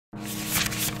Hey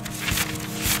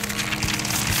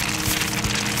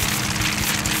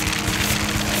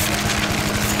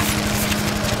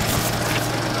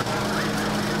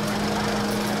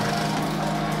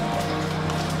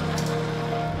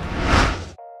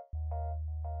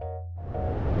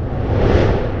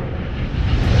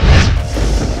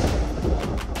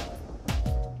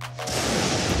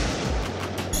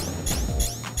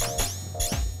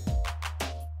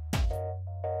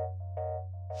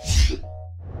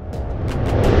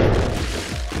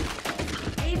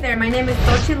there, my name is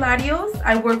Xochitl Larios.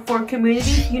 I work for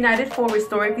Communities United for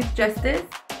Restorative Justice.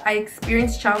 I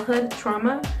experienced childhood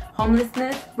trauma,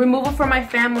 homelessness, removal from my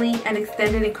family, and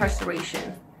extended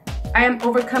incarceration. I am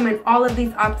overcoming all of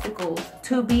these obstacles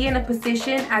to be in a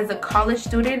position as a college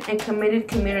student and committed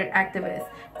community activist.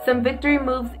 Some victory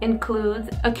moves include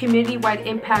a community-wide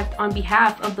impact on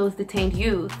behalf of those detained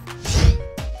youth.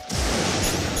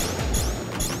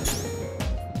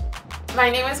 My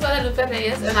name is Guadalupe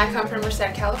Reyes and I come from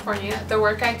Merced, California. The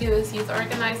work I do is youth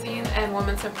organizing and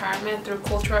women's empowerment through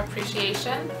cultural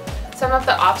appreciation. Some of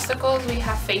the obstacles we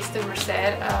have faced in Merced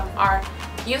are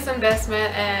youth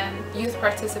investment and youth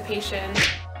participation.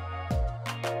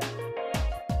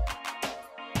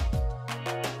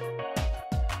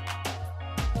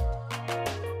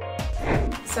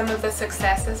 Some of the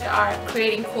successes are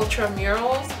creating cultural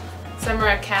murals, summer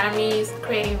academies,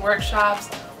 creating workshops.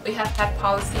 We have had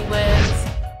policy wins.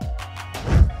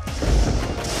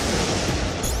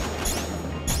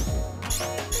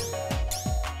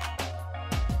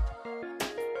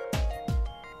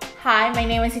 Hi, my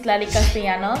name is Itlali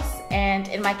Castellanos, and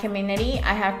in my community,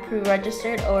 I have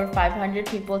pre-registered over 500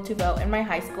 people to vote in my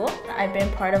high school. I've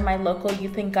been part of my local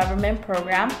youth in government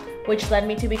program, which led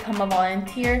me to become a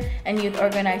volunteer and youth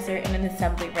organizer in an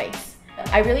assembly race.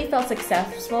 I really felt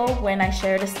successful when I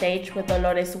shared a stage with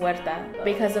Dolores Huerta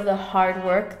because of the hard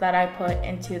work that I put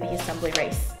into the assembly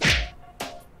race.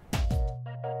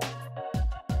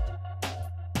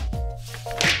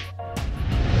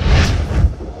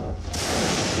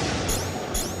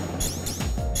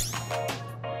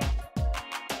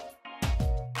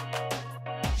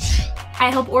 I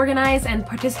help organize and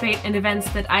participate in events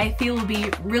that I feel will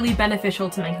be really beneficial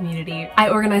to my community. I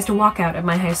organized a walkout at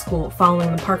my high school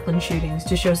following the Parkland shootings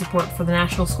to show support for the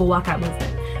National School Walkout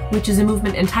Movement, which is a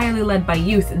movement entirely led by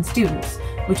youth and students,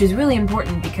 which is really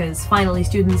important because finally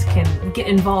students can get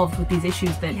involved with these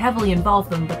issues that heavily involve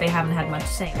them but they haven't had much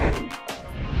say.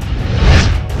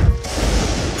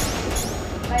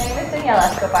 My name is Danielle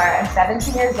Escobar. I'm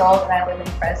 17 years old and I live in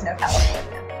Fresno, California.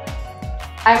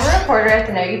 I'm a reporter at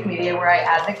the No Youth Media where I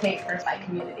advocate for my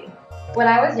community. When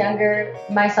I was younger,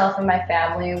 myself and my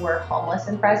family were homeless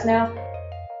in Fresno.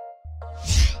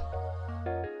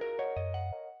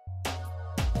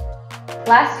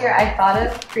 Last year, I thought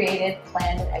of, created,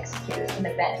 planned, and executed an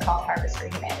event called Harvest for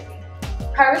Humanity.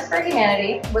 Harvest for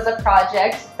Humanity was a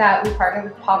project that we partnered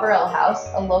with Poverello House,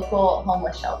 a local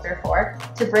homeless shelter,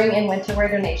 to bring in winter wear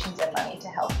donations and money to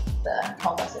help the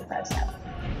homeless in Fresno.